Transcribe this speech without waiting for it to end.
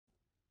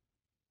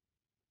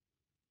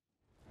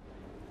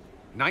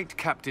Knight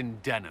Captain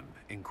Denam,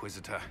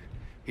 Inquisitor.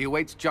 He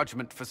awaits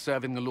judgment for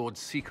serving the Lord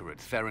Seeker at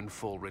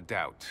Therenfall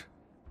Redoubt.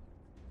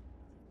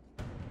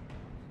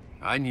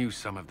 I knew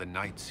some of the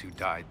knights who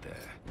died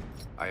there.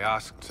 I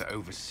asked to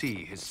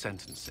oversee his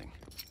sentencing.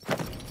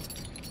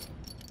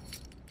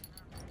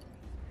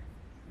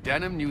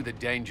 Denam knew the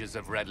dangers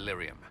of Red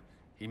Lyrium.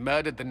 He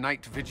murdered the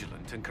Knight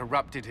Vigilant and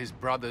corrupted his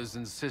brothers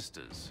and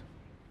sisters.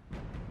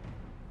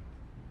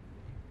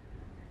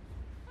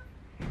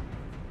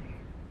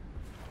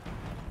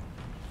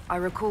 I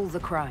recall the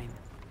crime.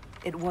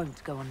 It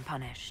won't go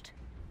unpunished.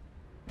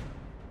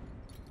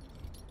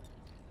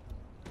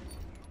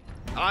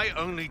 I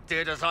only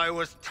did as I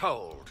was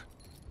told.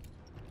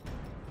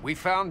 We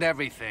found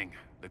everything.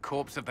 The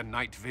corpse of the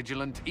Knight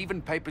Vigilant,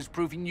 even papers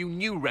proving you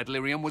knew Red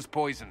Lyrium was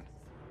poison.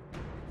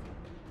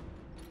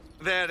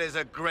 There is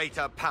a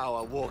greater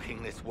power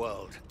walking this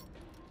world.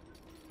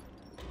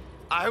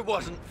 I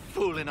wasn't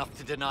fool enough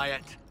to deny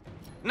it.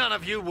 None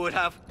of you would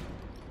have.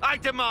 I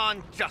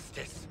demand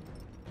justice.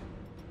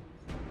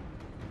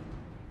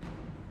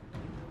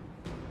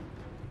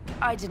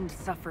 I didn't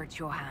suffer at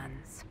your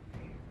hands.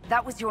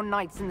 That was your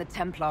knights in the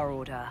Templar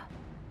Order.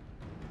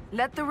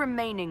 Let the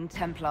remaining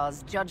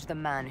Templars judge the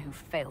man who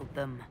failed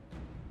them.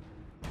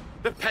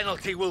 The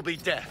penalty will be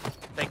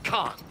death. They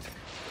can't.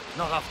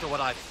 Not after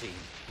what I've seen.